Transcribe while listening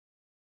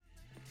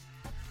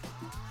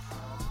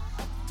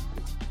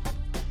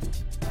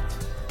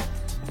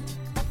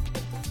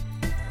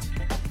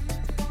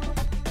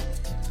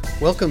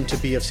Welcome to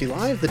BFC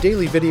Live, the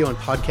daily video and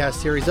podcast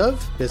series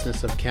of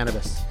Business of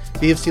Cannabis.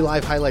 BFC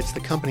Live highlights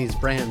the company's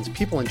brands,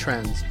 people, and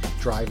trends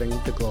driving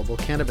the global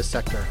cannabis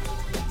sector.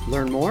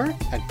 Learn more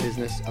at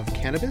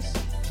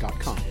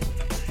businessofcannabis.com.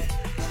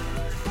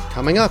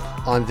 Coming up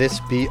on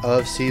this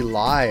BFC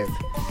Live,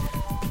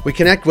 we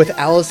connect with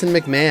Allison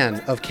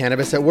McMahon of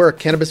Cannabis at Work.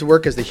 Cannabis at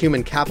Work is the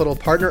human capital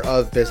partner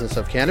of Business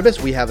of Cannabis.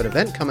 We have an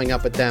event coming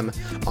up with them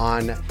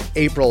on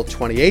April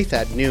 28th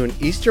at noon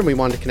Eastern. We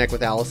wanted to connect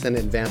with Allison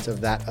in advance of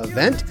that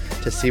event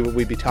to see what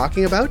we'd be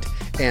talking about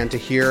and to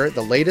hear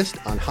the latest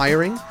on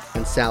hiring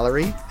and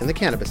salary in the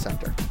cannabis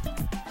sector.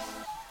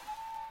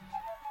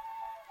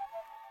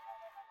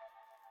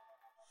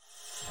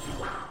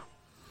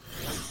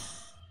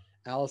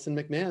 Allison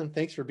McMahon,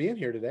 thanks for being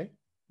here today.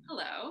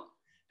 Hello.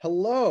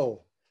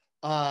 Hello.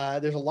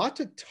 There's a lot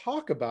to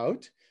talk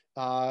about,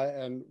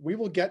 and we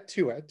will get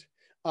to it.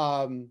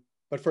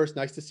 But first,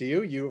 nice to see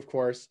you. You, of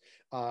course,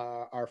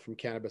 are from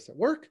Cannabis at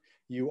Work.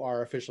 You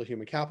are official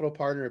human capital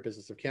partner at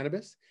Business of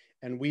Cannabis.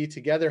 And we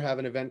together have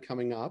an event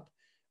coming up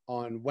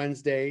on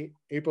Wednesday,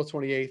 April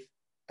 28th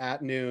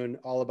at noon,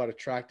 all about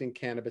attracting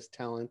cannabis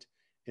talent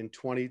in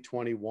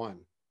 2021.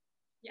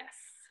 Yes.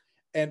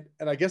 And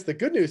I guess the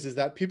good news is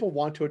that people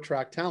want to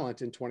attract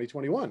talent in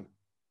 2021.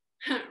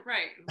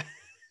 Right.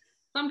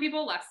 Some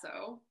people less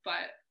so,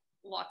 but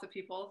lots of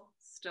people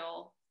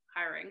still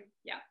hiring.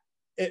 Yeah.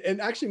 And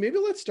actually, maybe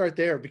let's start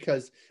there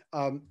because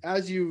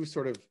as you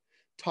sort of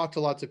talk to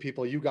lots of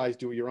people, you guys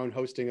do your own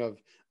hosting of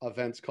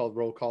events called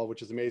Roll Call,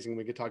 which is amazing.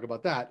 We could talk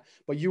about that.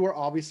 But you are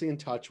obviously in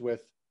touch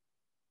with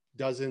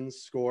dozens,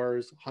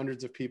 scores,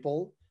 hundreds of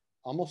people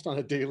almost on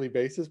a daily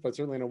basis, but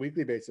certainly on a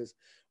weekly basis.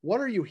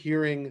 What are you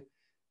hearing,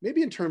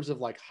 maybe in terms of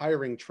like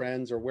hiring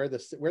trends or where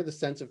the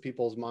sense of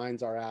people's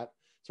minds are at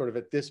sort of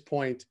at this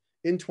point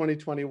in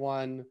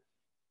 2021,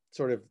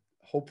 sort of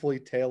hopefully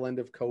tail end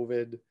of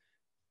COVID,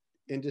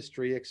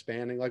 industry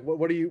expanding? Like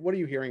what are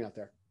you hearing out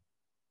there?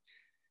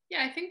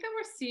 Yeah, I think that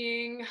we're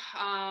seeing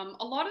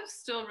a lot of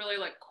still really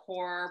like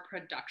core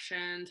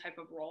production type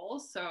of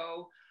roles.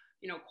 So,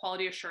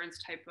 quality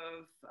assurance type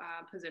of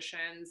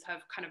positions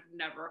have kind of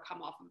never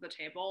come off of the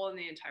table in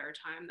the entire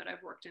time that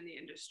I've worked in the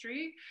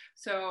industry.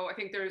 So I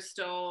think there's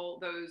still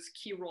those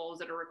key roles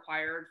that are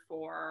required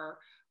for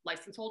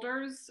license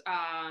holders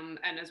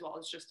and as well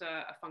as just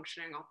a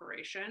functioning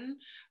operation.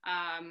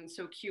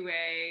 So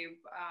QA,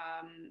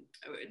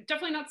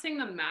 definitely not seeing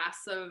the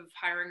massive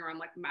hiring around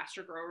like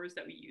master growers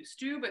that we used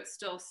to, but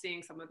still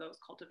seeing some of those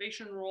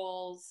cultivation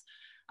roles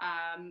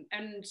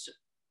and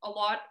a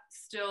lot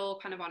still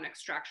kind of on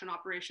extraction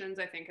operations.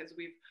 I think as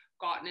we've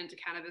gotten into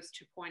cannabis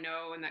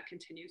 2.0 and that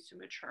continues to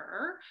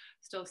mature,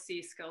 still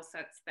see skill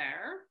sets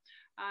there.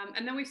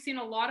 And then we've seen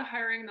a lot of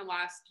hiring in the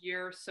last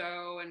year or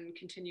so and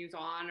continues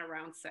on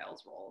around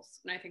sales roles.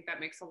 And I think that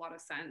makes a lot of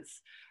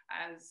sense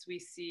as we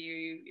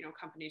see,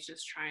 companies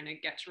just trying to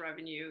get to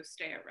revenue,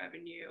 stay at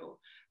revenue,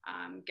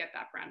 get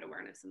that brand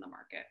awareness in the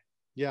market.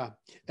 Yeah.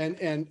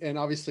 And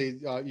obviously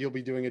you'll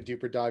be doing a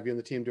deeper dive, you and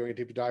the team doing a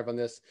deeper dive on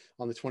this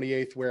on the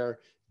 28th, where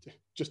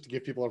just to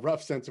give people a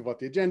rough sense of what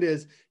the agenda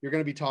is, you're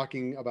going to be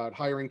talking about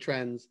hiring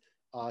trends,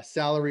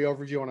 salary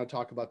overview. I want to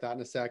talk about that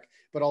in a sec,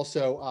 but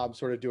also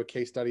sort of do a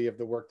case study of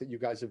the work that you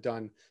guys have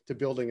done to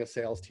building a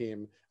sales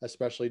team,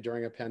 especially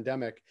during a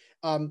pandemic.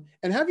 And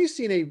have you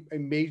seen a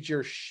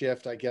major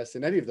shift, I guess,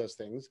 in any of those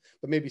things,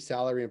 but maybe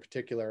salary in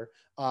particular,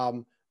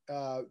 over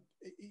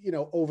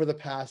the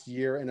past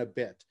year and a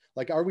bit?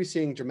 Like, are we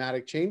seeing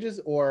dramatic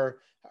changes, or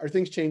are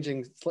things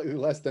changing slightly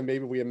less than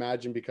maybe we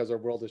imagined because our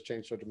world has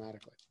changed so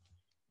dramatically?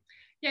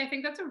 Yeah, I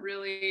think that's a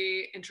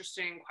really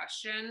interesting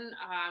question.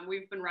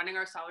 We've been running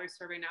our salary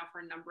survey now for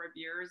a number of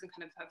years and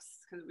kind of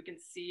we can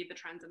see the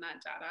trends in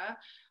that data.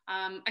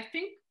 I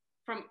think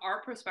from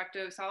our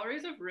perspective,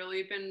 salaries have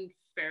really been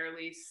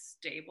fairly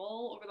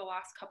stable over the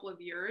last couple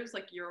of years,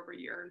 like year over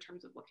year in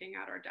terms of looking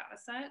at our data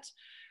set.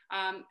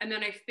 And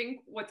then I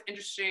think what's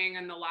interesting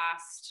in the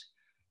last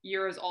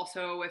year is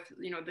also with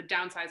the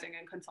downsizing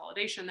and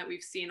consolidation that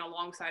we've seen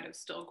alongside of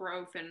still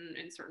growth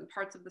in certain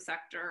parts of the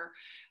sector,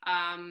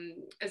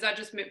 is that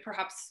just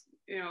perhaps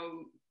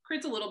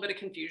creates a little bit of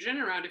confusion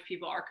around if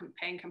people are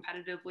paying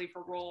competitively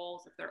for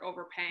roles, if they're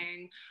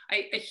overpaying.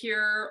 I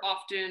hear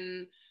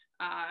often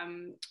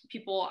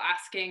people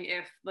asking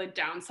if the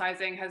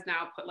downsizing has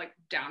now put like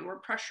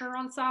downward pressure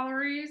on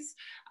salaries.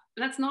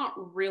 That's not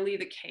really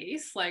the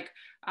case. Like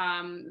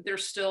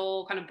there's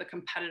still kind of the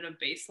competitive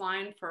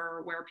baseline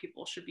for where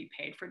people should be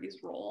paid for these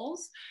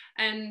roles.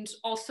 And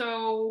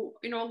also,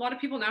 a lot of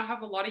people now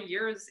have a lot of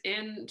years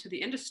into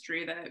the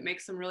industry that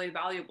makes them really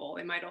valuable.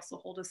 They might also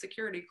hold a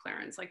security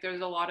clearance. Like there's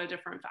a lot of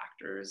different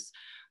factors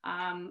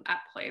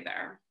at play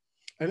there.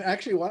 And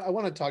actually, I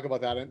want to talk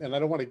about that, and I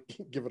don't want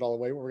to give it all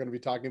away, what we're going to be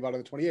talking about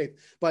on the 28th,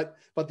 but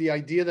the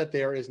idea that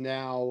there is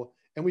now,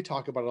 and we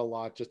talk about it a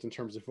lot just in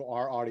terms of who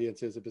our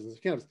audience is at Business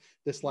of Cannabis,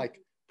 this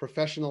like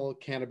professional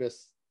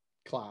cannabis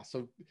class.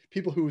 So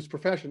people whose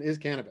profession is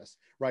cannabis,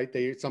 right?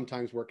 They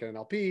sometimes work at an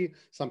LP,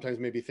 sometimes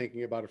maybe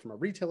thinking about it from a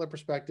retailer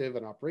perspective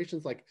and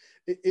operations. Like,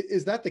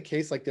 is that the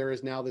case? Like there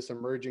is now this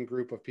emerging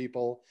group of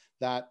people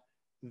that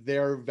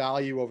their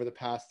value over the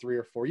past 3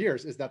 or 4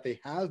 years is that they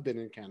have been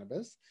in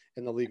cannabis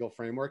in the legal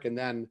framework, and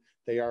then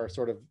they are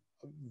sort of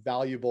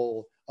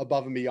valuable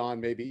above and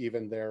beyond maybe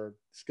even their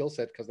skill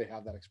set because they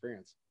have that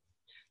experience.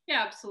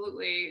 Yeah,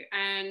 absolutely.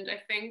 And I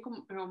think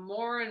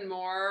more and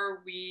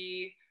more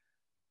we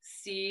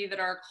see that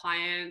our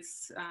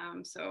clients,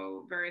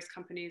 so various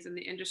companies in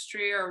the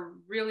industry, are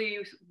really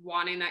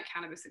wanting that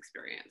cannabis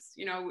experience.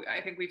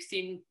 I think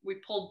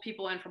we've pulled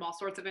people in from all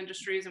sorts of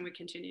industries, and we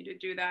continue to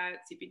do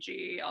that: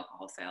 CPG,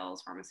 alcohol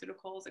sales,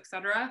 pharmaceuticals,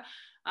 etc.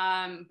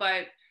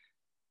 But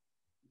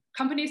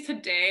companies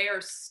today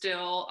are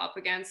still up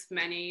against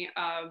many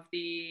of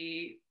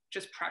the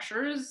just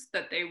pressures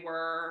that they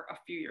were a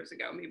few years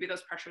ago. Maybe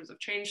those pressures have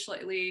changed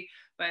slightly,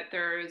 but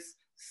there's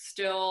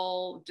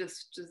still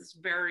just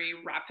very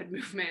rapid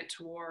movement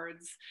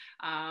towards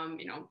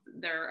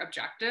their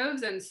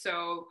objectives. And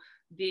so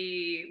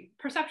the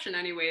perception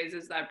anyways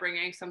is that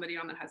bringing somebody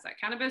on that has that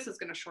cannabis is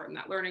going to shorten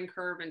that learning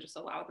curve and just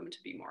allow them to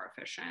be more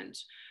efficient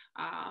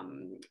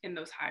in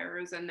those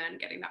hires, and then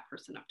getting that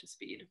person up to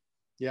speed.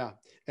 Yeah.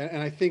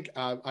 And I think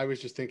I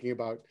was just thinking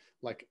about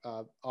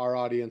our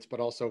audience, but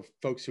also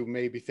folks who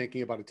may be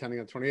thinking about attending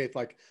on the 28th.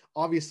 Like,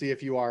 obviously,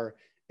 if you are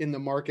in the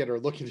market or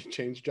looking to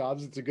change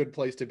jobs, it's a good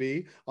place to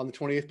be on the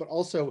 28th. But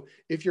also,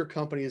 if your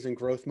company is in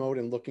growth mode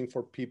and looking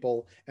for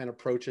people and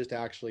approaches to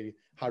actually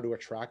how to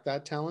attract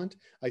that talent,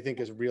 I think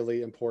is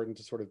really important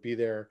to sort of be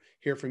there,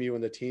 hear from you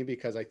and the team,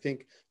 because I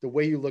think the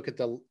way you look at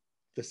the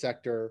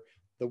sector,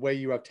 the way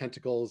you have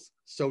tentacles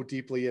so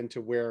deeply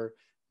into where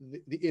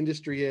the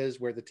industry is,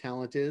 where the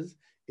talent is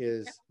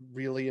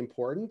really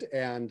important.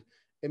 And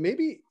it may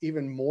be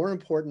even more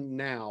important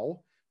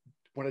now,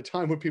 when a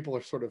time when people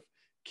are sort of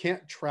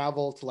can't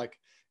travel to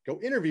go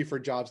interview for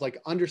jobs,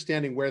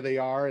 understanding where they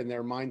are and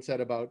their mindset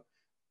about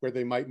where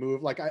they might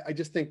move. I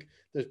just think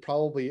there's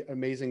probably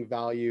amazing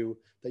value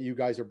that you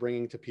guys are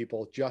bringing to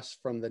people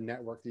just from the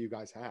network that you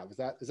guys have. Is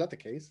that the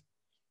case?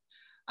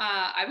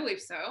 I believe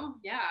so.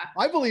 Yeah.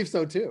 I believe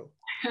so too.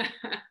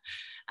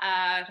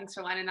 Thanks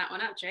for lining that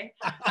one up, Jay.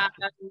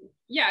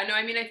 Yeah, no,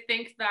 I mean, I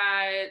think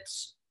that,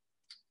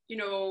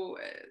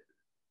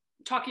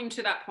 talking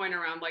to that point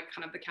around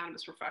kind of the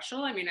cannabis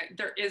professional, I mean,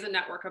 there is a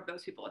network of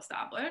those people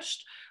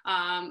established,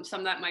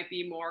 some that might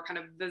be more kind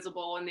of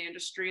visible in the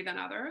industry than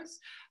others,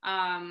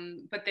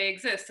 but they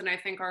exist. And I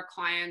think our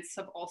clients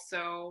have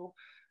also,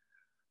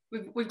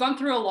 we've gone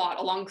through a lot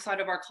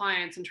alongside of our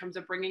clients in terms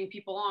of bringing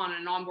people on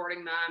and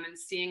onboarding them and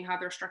seeing how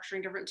they're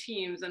structuring different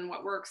teams and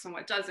what works and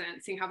what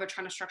doesn't, seeing how they're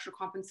trying to structure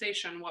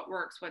compensation, what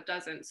works, what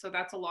doesn't. So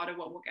that's a lot of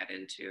what we'll get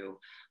into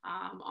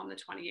on the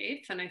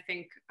 28th. And I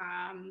think,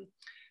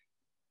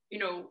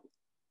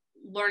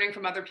 learning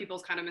from other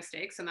people's kind of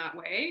mistakes in that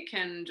way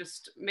can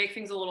just make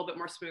things a little bit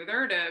more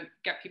smoother to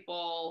get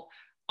people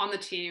on the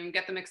team,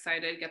 get them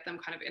excited, get them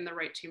kind of in the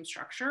right team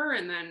structure,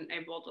 and then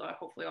able to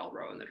hopefully all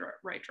row in the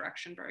right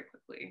direction very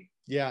quickly.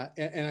 Yeah.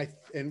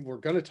 And we're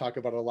going to talk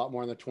about it a lot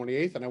more on the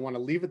 28th. And I want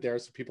to leave it there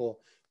so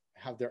people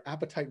have their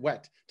appetite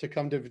whet to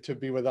come to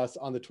be with us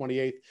on the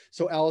 28th.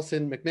 So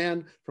Allison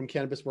McMahon from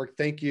Cannabis Work,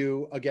 thank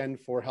you again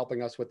for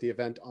helping us with the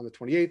event on the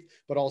 28th,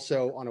 but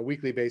also on a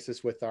weekly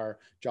basis with our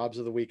Jobs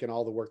of the Week and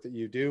all the work that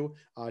you do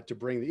to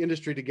bring the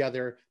industry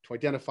together, to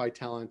identify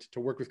talent,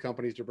 to work with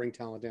companies to bring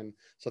talent in.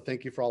 So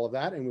thank you for all of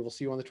that, and we will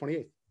see you on the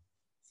 28th.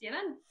 See you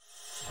then.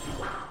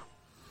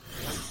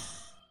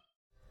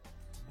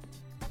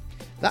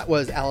 That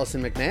was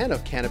Allison McMahon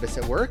of Cannabis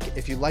at Work.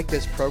 If you like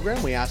this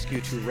program, we ask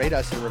you to rate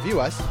us and review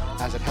us,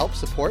 as it helps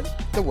support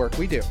the work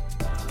we do.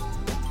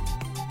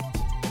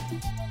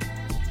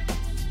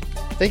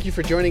 Thank you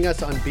for joining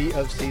us on B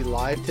of C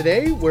Live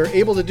today. We're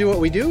able to do what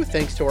we do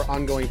thanks to our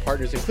ongoing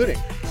partners, including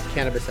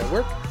Cannabis at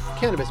Work,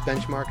 Cannabis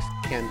Benchmarks,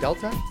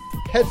 CanDelta,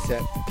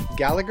 Headset,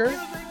 Gallagher,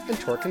 and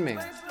Torque &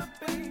 Mains.